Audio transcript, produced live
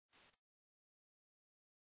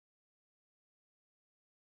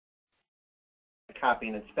copy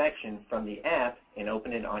an inspection from the app and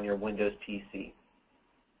open it on your Windows PC.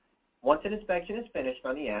 Once an inspection is finished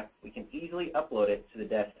on the app, we can easily upload it to the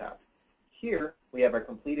desktop. Here, we have our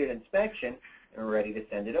completed inspection and we're ready to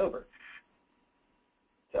send it over.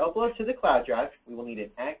 To upload to the cloud drive, we will need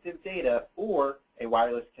an active data or a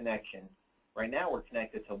wireless connection. Right now, we're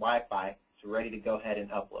connected to Wi-Fi, so we're ready to go ahead and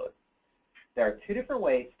upload. There are two different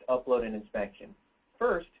ways to upload an inspection.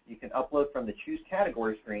 First, you can upload from the Choose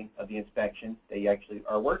Category screen of the inspection that you actually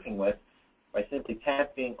are working with by simply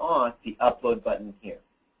tapping on the Upload button here.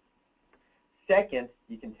 Second,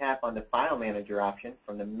 you can tap on the File Manager option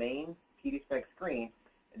from the main PDspect screen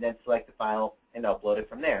and then select the file and upload it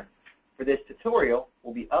from there. For this tutorial,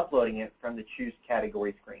 we'll be uploading it from the Choose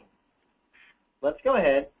Category screen. Let's go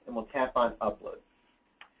ahead and we'll tap on Upload.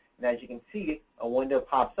 And as you can see, a window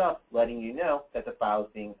pops up letting you know that the file is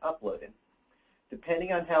being uploaded.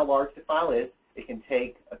 Depending on how large the file is, it can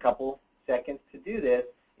take a couple seconds to do this,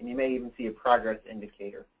 and you may even see a progress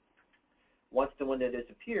indicator. Once the window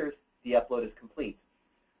disappears, the upload is complete.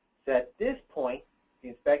 So at this point, the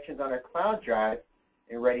inspection's on our cloud drive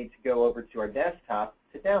and ready to go over to our desktop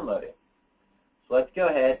to download it. So let's go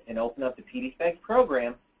ahead and open up the PDspect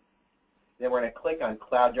program. Then we're going to click on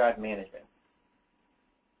Cloud Drive Management.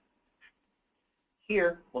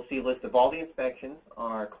 Here, we'll see a list of all the inspections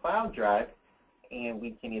on our cloud drive, and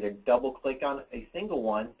we can either double-click on a single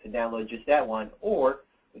one to download just that one, or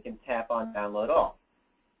we can tap on Download All.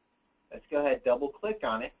 Let's go ahead and double-click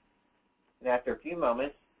on it, and after a few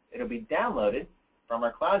moments, it'll be downloaded from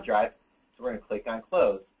our cloud drive, so we're going to click on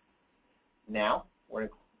Close. Now, we're going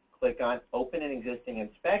to click on Open an Existing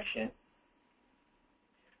Inspection,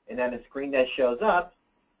 and then the screen that shows up,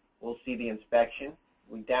 we'll see the inspection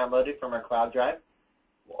we downloaded from our cloud drive.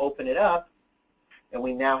 We'll open it up, and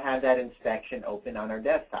we now have that inspection open on our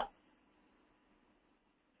desktop.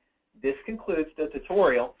 This concludes the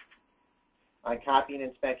tutorial on copying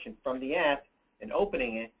inspection from the app and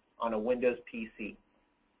opening it on a Windows PC.